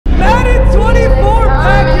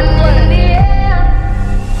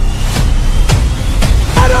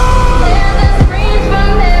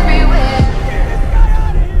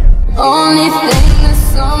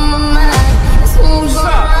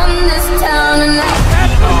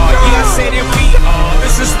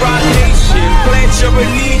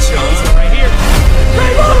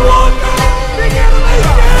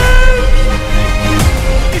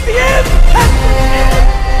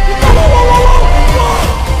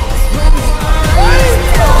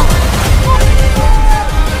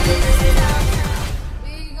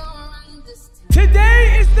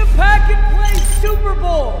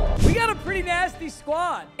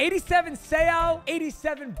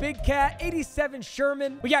87 Big Cat, 87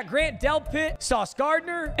 Sherman. We got Grant Delpit, Sauce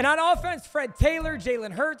Gardner. And on offense, Fred Taylor,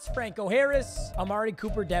 Jalen Hurts, Franco Harris, Amari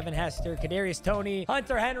Cooper, Devin Hester, Kadarius Toney,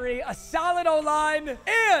 Hunter Henry, a solid O-line.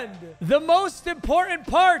 And the most important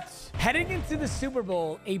part, heading into the Super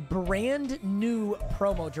Bowl, a brand new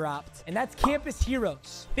promo dropped, and that's Campus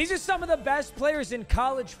Heroes. These are some of the best players in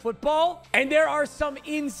college football, and there are some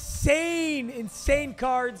insane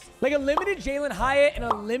cards, like a limited Jalen Hyatt and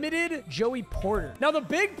a limited Joey Porter. Now, the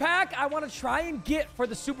big pack I want to try and get for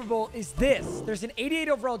the Super Bowl is this. There's an 88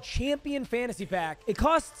 overall champion fantasy pack. It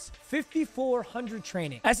costs 5,400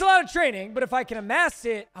 training. That's a lot of training, but if I can amass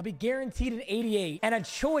it, I'll be guaranteed an 88 and a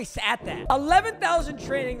choice at that. 11,000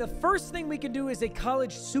 training. The first thing we can do is a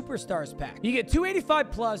college superstars pack. You get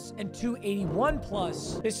 285 plus and 281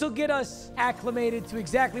 plus. This will get us acclimated to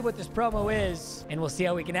exactly what this promo is, and we'll see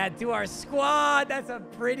how we can add to our squad. That's a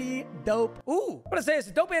pretty dope. Ooh, what I say, it's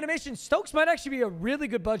a dope animation. Stokes might actually be a really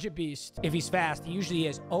good budget beast if he's fast. He usually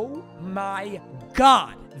is. Oh my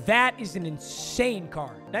God. That is an insane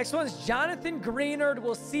card. Next one's Jonathan Greenard.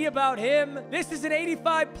 We'll see about him. This is an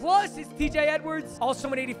 85 plus. It's TJ Edwards. Also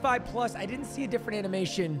an 85 plus. I didn't see a different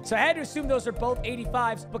animation, so I had to assume those are both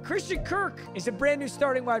 85s. But Christian Kirk is a brand new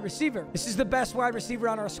starting wide receiver. This is the best wide receiver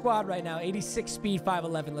on our squad right now. 86 speed,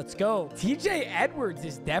 5'11". Let's go. TJ Edwards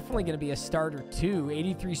is definitely going to be a starter too.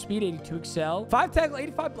 83 speed, 82 excel. 5 tackle,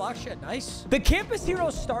 85 block shed. Nice. The Campus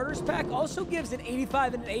Heroes starters pack also gives an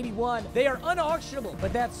 85 and an 81. They are unauctionable,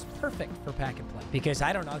 but that's perfect for pack and play because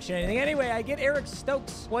I don't auction anything anyway. I get Eric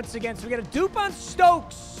Stokes once again, so we got a dupe on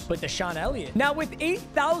Stokes with Deshaun Elliott. Now, with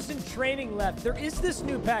 8,000 training left, there is this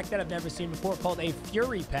new pack that I've never seen before called a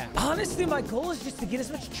Fury pack. Honestly, my goal is just to get as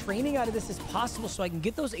much training out of this as possible so I can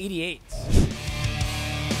get those 88s.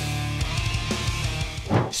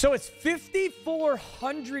 So it's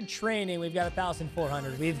 5,400 training. We've got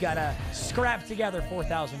 1,400. We've got to scrap together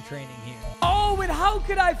 4,000 training here. Oh, and how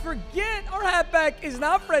could I forget? Our halfback is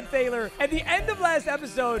not Fred Taylor. At the end of last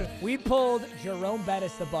episode, we pulled Jerome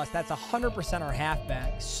Bettis the bust. That's 100% our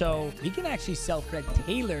halfback. So we can actually sell Fred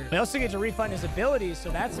Taylor. We also get to refund his abilities, so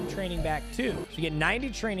that's some training back too. So we get 90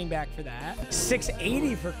 training back for that.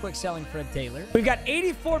 680 for quick selling Fred Taylor. We've got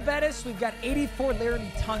 84 Bettis. We've got 84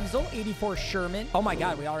 Laramie Tunzel. 84 Sherman. Oh my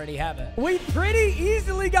God, we already have it. We pretty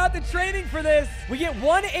easily got the training for this. We get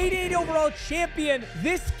 188 overall champion.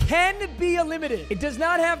 This can be a limited. It does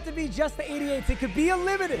not have to be just the 88s. It could be a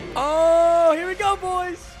limited. Oh, here we go,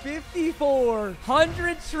 boys.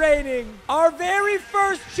 5,400 training. Our very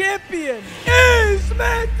first champion is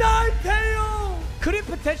Manti Te'o. Could it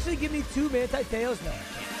potentially give me 2 Manti Te'os? No,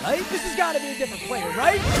 right? This has got to be a different player,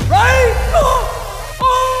 right? Right? Oh!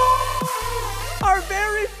 Our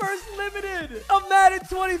very first limited of Madden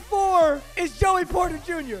 24 is Joey Porter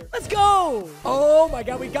Jr. Let's go. Oh my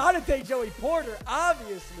God, we got to take Joey Porter,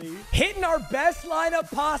 obviously. Hitting our best lineup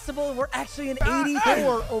possible. We're actually an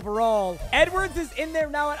 84 overall. Edwards is in there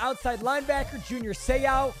now at outside linebacker, Junior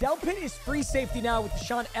Seau. Delpit is free safety now with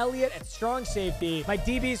Deshaun Elliott at strong safety. My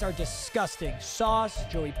DBs are disgusting. Sauce,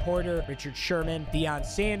 Joey Porter, Richard Sherman, Deion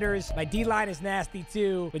Sanders. My D-line is nasty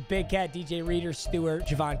too with Big Cat, DJ Reader, Stewart,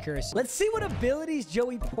 Javon Curtis. Let's see what abilities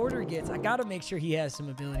Joey Porter gets. I gotta make sure he has some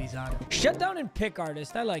abilities on him. Shutdown and pick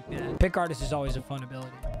artist. I like that. Pick artist is always a fun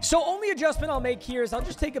ability. So only adjustment I'll make here is I'll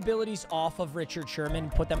just take abilities off of Richard Sherman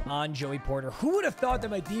and put them on Joey Porter. Who would have thought that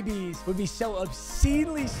my DBs would be so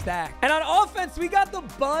obscenely stacked? And on offense, we got the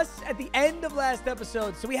bus at the end of last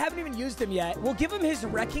episode, so we haven't even used him yet. We'll give him his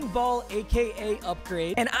Wrecking Ball, aka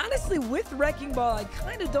upgrade. And honestly, with Wrecking Ball, I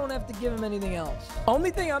kind of don't have to give him anything else. Only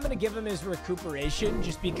thing I'm going to give him is recuperation,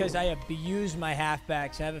 just because I abused my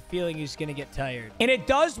halfbacks. I have a feeling he's going to get tired. And it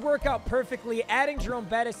does work out perfectly. Adding Jerome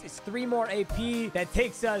Bettis is 3 more AP. That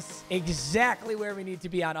takes us exactly where we need to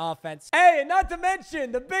be on offense. Hey, and not to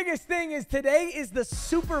mention, the biggest thing is today is the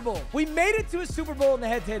Super Bowl. We made it to a Super Bowl in the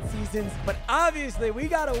head-to-head seasons, but obviously we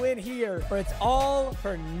got to win here or it's all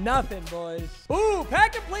for nothing, boys. Ooh,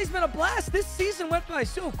 packet placement, a blast. This season went by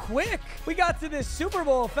so quick. We got to this Super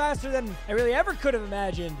Bowl faster than I really ever could have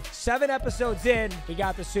imagined. 7 episodes in, we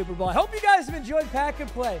got the Super Bowl. I hope you guys have enjoyed pack and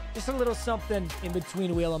play. Just a little something in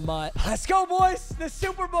between wheel and mutt. Let's go, boys. The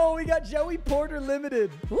Super Bowl. We got Joey Porter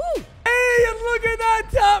limited. Woo. Hey, and look at that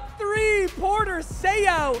top 3. Porter,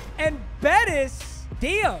 Seau, and Bettis.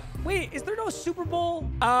 Damn. Wait, is there no Super Bowl?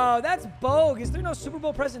 Oh, that's Bogue. Is there no Super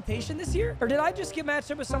Bowl presentation this year? Or did I just get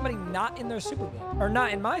matched up with somebody not in their Super Bowl? Or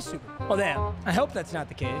not in my Super Bowl? Well, damn. I hope that's not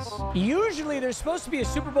the case. Usually, there's supposed to be a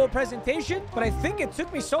Super Bowl presentation, but I think it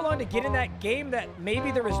took me so long to get in that game that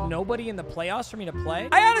maybe there was nobody in the playoffs for me to play.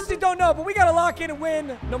 I honestly don't know, but we got to lock in and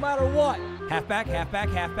win no matter what. Halfback, halfback,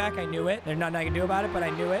 halfback. I knew it. There's nothing I can do about it, but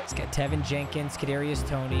I knew it. Let's get Tevin Jenkins, Kadarius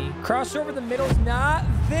Toney. Crossover the middle's not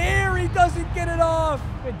there. He doesn't get it off.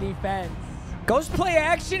 Good defense. Goes play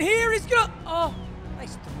action here. He's gonna... Oh,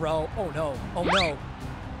 nice throw. Oh, no. Oh, no.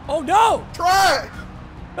 Oh, no. Try.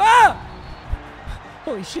 Ah!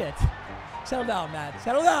 Holy shit. Settle down, Matt.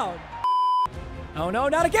 Settle down. Oh, no,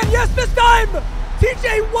 not again. Yes, this time.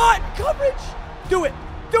 TJ Watt. Coverage. Do it.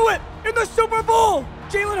 Do it. In the Super Bowl.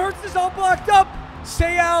 Jalen Hurts is all blocked up.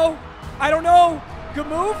 Sayao. I don't know. Good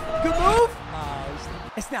move. Good move.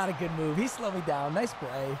 Oh, it's not a good move. He slowed me down. Nice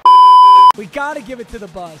play. We got to give it to the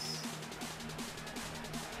bus.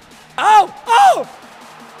 Oh! Oh!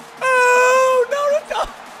 Oh!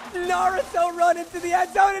 Naruto! Naruto run into the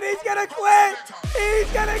end zone and he's gonna quit! He's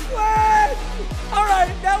gonna quit! All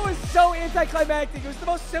right, that was so anticlimactic. It was the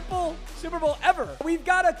most simple Super Bowl ever. We've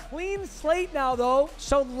got a clean slate now, though,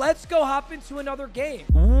 so let's go hop into another game.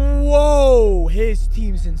 Whoa, his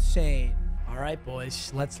team's insane. All right,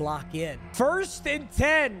 boys, let's lock in. 1st and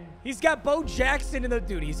 10. He's got Bo Jackson in the...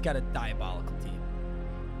 Dude, he's got a diabolical team.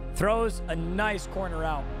 Throws a nice corner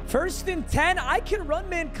out. 1st and 10. I can run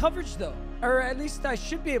man coverage, though. Or at least I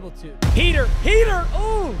should be able to. Heater. Heater.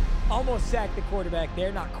 Ooh. Almost sacked the quarterback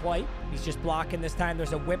there. Not quite. He's just blocking this time.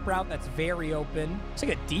 There's a whip route that's very open. It's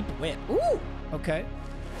like a deep whip. Ooh. Okay.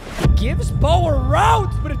 Gives Bo a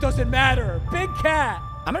route, but it doesn't matter. Big cat.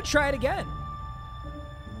 I'm going to try it again.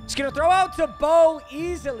 He's going to throw out to Bo.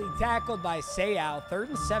 Easily tackled by Sayao. 3rd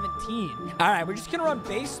and 17. All right, we're just going to run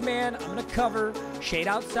base man. I'm going to cover. Shade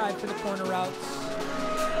outside for the corner routes.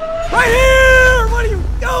 Right here! What are you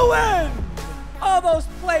doing? All those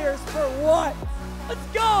players for what? Let's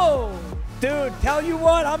go. Dude, tell you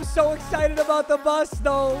what, I'm so excited about the bus,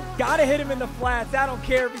 though. Gotta hit him in the flats. I don't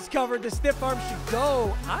care if he's covered. The stiff arm should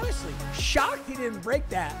go. Honestly, shocked he didn't break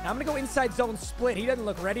that. Now I'm going to go inside zone split. He doesn't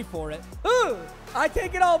look ready for it. Ooh, I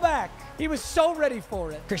take it all back. He was so ready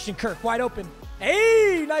for it. Christian Kirk, wide open.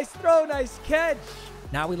 Hey, nice throw, nice catch.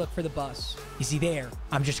 Now we look for the bus. Is he there?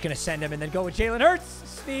 I'm just going to send him and then go with Jalen Hurts.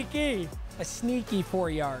 Sneaky. A sneaky 4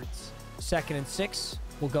 yards. 2nd and 6.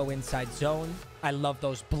 We'll go inside zone. I love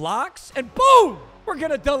those blocks. And boom! We're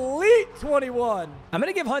going to delete 21. I'm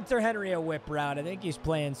going to give Hunter Henry a whip route. I think he's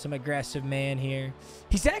playing some aggressive man here.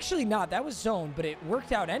 He's actually not. That was zone, but it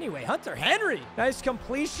worked out anyway. Hunter Henry. Nice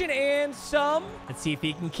completion and some. Let's see if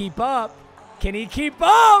he can keep up. Can he keep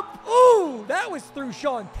up? Ooh, that was through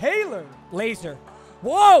Sean Taylor. Laser.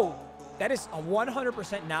 Whoa. That is a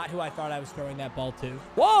 100% not who I thought I was throwing that ball to.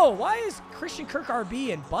 Whoa, why is Christian Kirk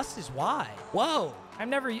RB and bus is Y? Whoa,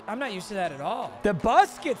 I'm not used to that at all. The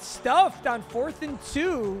bus gets stuffed on 4th and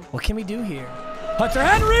 2. What can we do here? Hunter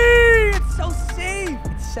Henry! It's so safe.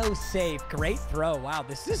 It's so safe. Great throw. Wow,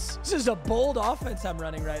 this is a bold offense I'm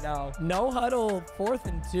running right now. No huddle, 4th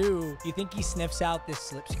and 2. You think he sniffs out this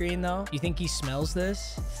slip screen, though? You think he smells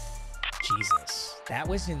this? Jesus, that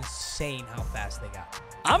was insane how fast they got.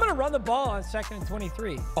 I'm going to run the ball on 2nd and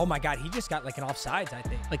 23. Oh, my God. He just got like an offsides, I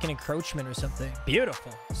think. Like an encroachment or something.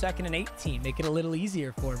 Beautiful. 2nd and 18. Make it a little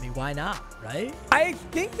easier for me. Why not, right? I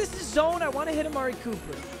think this is zone. I want to hit Amari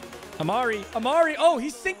Cooper. Amari. Oh,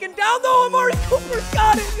 he's sinking down, though. Amari Cooper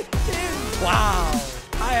got it. Wow.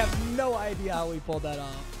 I have no idea how we pulled that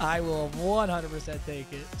off. I will 100%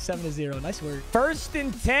 take it. 7-0. Nice work. 1st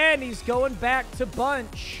and 10. He's going back to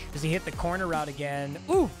bunch. Does he hit the corner route again?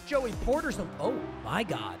 Ooh, Joey Porter's the... Oh, my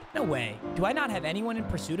God. No way. Do I not have anyone in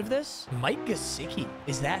pursuit of this? Mike Gesicki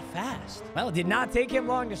is that fast. Well, it did not take him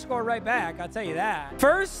long to score right back. I'll tell you that.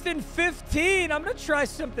 1st and 15. I'm going to try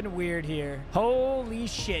something weird here. Holy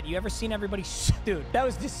shit. You ever seen everybody... Dude, that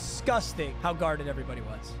was disgusting how guarded everybody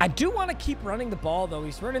was. I do want to keep running the ball, though.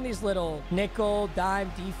 He's running these little nickel,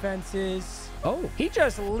 dime defenses. Oh, he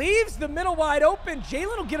just leaves the middle wide open.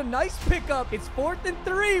 Jalen will get a nice pickup. It's 4th and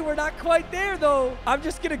 3. We're not quite there, though. I'm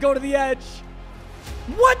just going to go to the edge.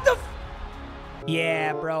 What the...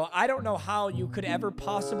 Yeah, bro. I don't know how you could ever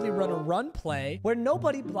possibly run a run play where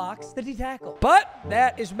nobody blocks the D-tackle. But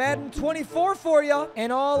that is Madden 24 for you.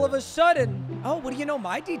 And all of a sudden... Oh, what do you know?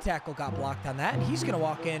 My D-tackle got blocked on that, and he's going to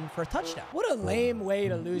walk in for a touchdown. What a lame way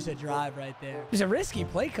to lose a drive right there. It was a risky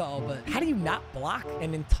play call, but how do you not block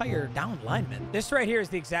an entire down lineman? This right here is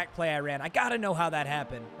the exact play I ran. I got to know how that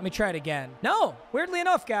happened. Let me try it again. No, weirdly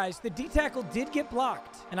enough, guys, the D-tackle did get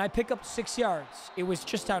blocked, and I pick up 6 yards. It was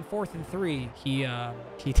just on 4th and 3 here.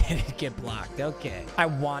 He didn't get blocked. Okay. I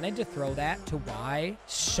wanted to throw that to Y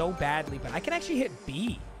so badly, but I can actually hit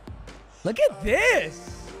B. Look at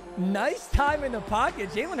this. Nice time in the pocket.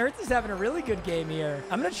 Jalen Hurts is having a really good game here.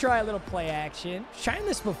 I'm going to try a little play action. Trying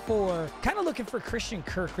this before. Kind of looking for Christian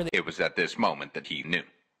Kirk. It was at this moment that he knew.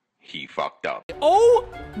 He fucked up. Oh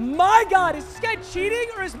my God. Is this guy cheating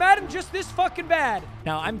or is Madden just this fucking bad?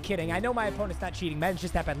 No, I'm kidding. I know my opponent's not cheating. Madden's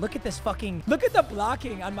just that bad. Look at this fucking... Look at the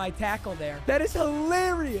blocking on my tackle there. That is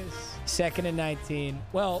hilarious. 2nd and 19.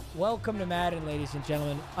 Well, welcome to Madden, ladies and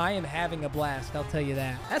gentlemen. I am having a blast. I'll tell you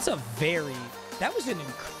that. That's a very... That was an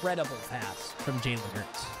incredible pass from Jalen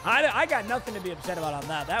Hurts. I got nothing to be upset about on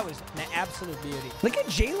that. That was an absolute beauty. Look at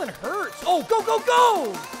Jalen Hurts. Oh, go, go,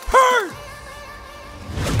 go. Hurts.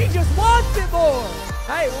 He just wants it more.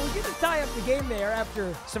 Hey, well, we get to tie up the game there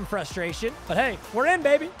after some frustration. But hey, we're in,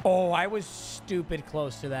 baby. Oh, I was stupid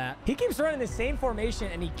close to that. He keeps running the same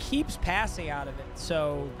formation, and he keeps passing out of it.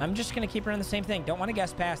 So I'm just going to keep running the same thing. Don't want to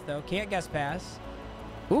guess pass, though. Can't guess pass.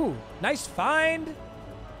 Ooh, nice find.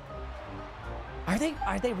 Are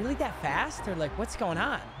they really that fast? Or like, what's going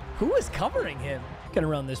on? Who is covering him? Gonna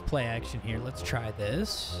run this play action here. Let's try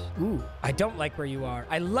this. Ooh, I don't like where you are.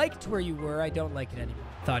 I liked where you were. I don't like it anymore.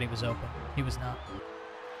 Thought he was open. He was not.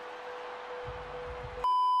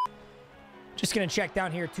 Just gonna check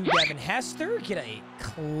down here to Devin Hester. Get a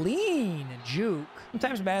clean juke.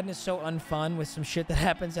 Sometimes Madden is so unfun with some shit that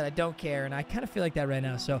happens that I don't care, and I kind of feel like that right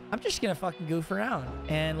now. So I'm just gonna fucking goof around,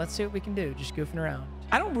 and let's see what we can do. Just goofing around.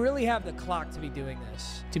 I don't really have the clock to be doing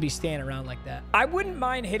this, to be standing around like that. I wouldn't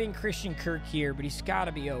mind hitting Christian Kirk here, but he's got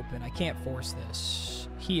to be open. I can't force this.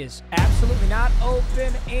 He is absolutely not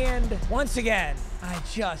open, and once again, I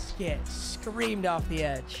just get screamed off the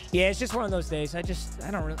edge. Yeah, it's just one of those days.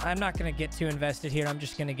 I'm not going to get too invested here. I'm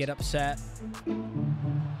just going to get upset.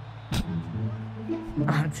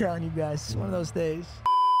 I'm telling you guys, it's one of those days.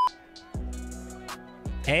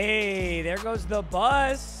 Hey, there goes the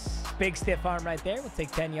bus. Big stiff arm right there. We'll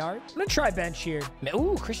take 10 yards. I'm going to try bench here.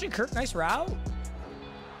 Ooh, Christian Kirk, nice route.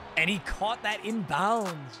 And he caught that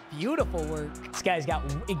inbounds. Beautiful work. This guy's got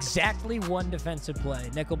exactly one defensive play.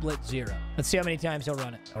 Nickel blitz 0. Let's see how many times he'll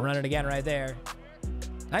run it. I'll run it again right there.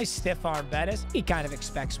 Nice stiff arm, Bettis. He kind of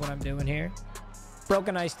expects what I'm doing here. Broke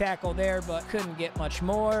a nice tackle there, but couldn't get much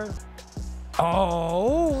more.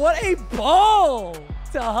 Oh, what a ball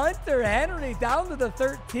to Hunter Henry down to the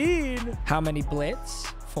 13. How many blitz?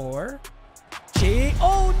 4.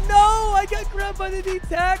 Oh no, I got grabbed by the D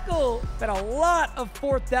tackle. Been a lot of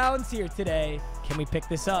 4th downs here today. Can we pick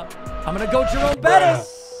this up? I'm gonna go Jerome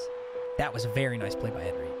Bettis. That was a very nice play by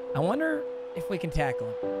Henry. I wonder if we can tackle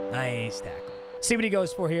him. Nice tackle. See what he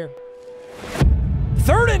goes for here.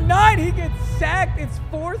 3rd and 9, he gets sacked. It's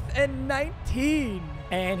 4th and 19.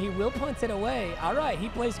 And he will punt it away. All right, he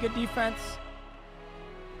plays good defense.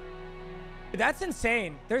 That's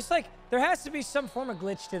insane. There has to be some form of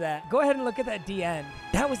glitch to that. Go ahead and look at that DN.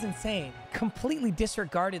 That was insane. Completely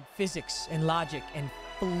disregarded physics and logic and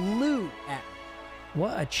flew at.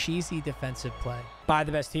 What a cheesy defensive play. Buy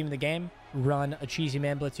the best team in the game. Run a cheesy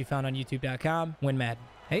man blitz you found on youtube.com. Win Madden.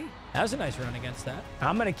 Hey, that was a nice run against that.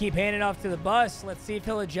 I'm going to keep handing off to the bus. Let's see if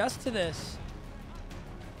he'll adjust to this.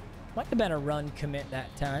 Might have been a run commit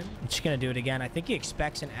that time. I'm just going to do it again. I think he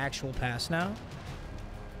expects an actual pass now.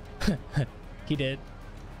 He did.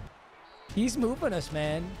 He's moving us,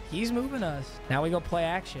 man. He's moving us. Now we go play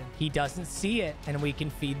action. He doesn't see it, and we can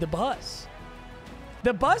feed the bus.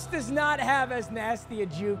 The bus does not have as nasty a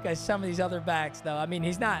juke as some of these other backs, though. I mean,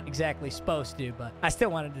 he's not exactly supposed to, but I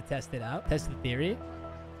still wanted to test it out. Test the theory.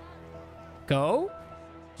 Go.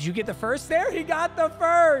 Did you get the first there? He got the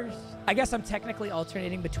first. I guess I'm technically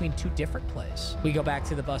alternating between 2 different plays. We go back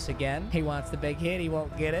to the bus again. He wants the big hit. He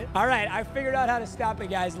won't get it. All right, I figured out how to stop it,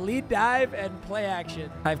 guys. Lead dive and play action.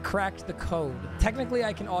 I've cracked the code. Technically,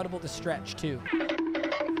 I can audible the stretch, too.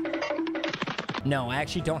 No, I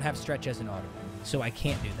actually don't have stretch as an audible, so I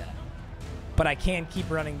can't do that. But I can keep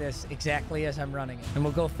running this exactly as I'm running it. And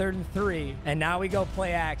we'll go 3rd and 3. And now we go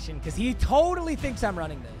play action because he totally thinks I'm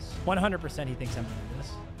running this. 100% he thinks I'm running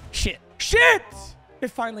this. Shit. Shit!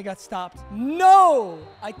 It finally got stopped. No!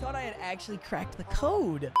 I thought I had actually cracked the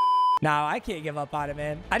code. No, I can't give up on it,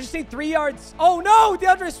 man. I just need 3 yards. Oh, no!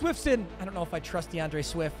 DeAndre Swift's in. I don't know if I trust DeAndre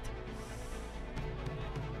Swift.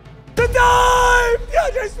 The dive!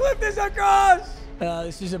 DeAndre Swift is across!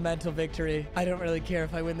 This is a mental victory. I don't really care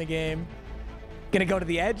if I win the game. Gonna go to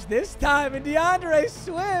the edge this time, and DeAndre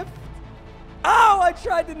Swift. Oh, I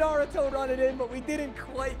tried to Naruto run it in, but we didn't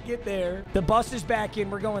quite get there. The bus is back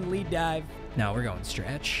in. We're going lead dive. No, we're going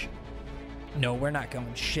stretch. No, we're not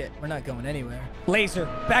going shit. We're not going anywhere. Laser,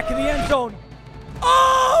 back in the end zone.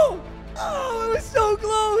 Oh! Oh, it was so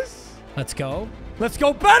close. Let's go. Let's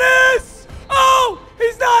go, Bettis! Oh,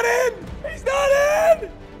 he's not in. He's not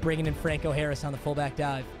in. Bringing in Franco Harris on the fullback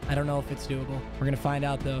dive. I don't know if it's doable. We're going to find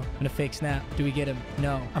out, though. I'm going to fake snap. Do we get him?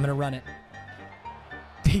 No. I'm going to run it.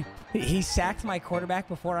 He sacked my quarterback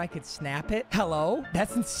before I could snap it. Hello?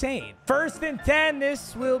 That's insane. 1st and 10.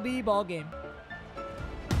 This will be ball game.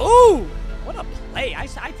 Ooh! What a play. I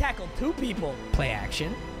tackled 2 people. Play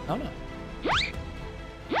action. Oh, no.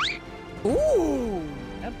 Ooh!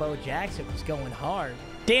 That Bo Jackson was going hard.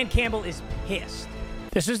 Dan Campbell is pissed.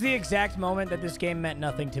 This is the exact moment that this game meant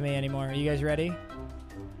nothing to me anymore. Are you guys ready?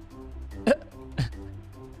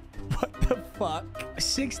 What the fuck?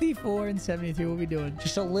 64 and 73. What are we doing?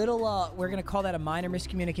 Just a little, we're going to call that a minor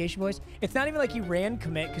miscommunication, boys. It's not even like he ran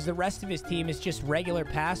commit because the rest of his team is just regular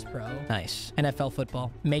pass pro. Nice. NFL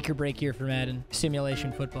football. Make or break year for Madden.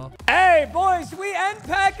 Simulation football. Hey, boys, we end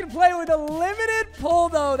pack and play with a limited pull,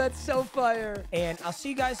 though. That's so fire. And I'll see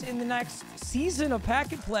you guys in the next season of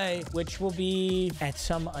pack and play, which will be at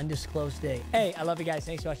some undisclosed date. Hey, I love you guys.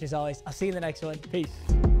 Thanks for watching as always. I'll see you in the next one. Peace.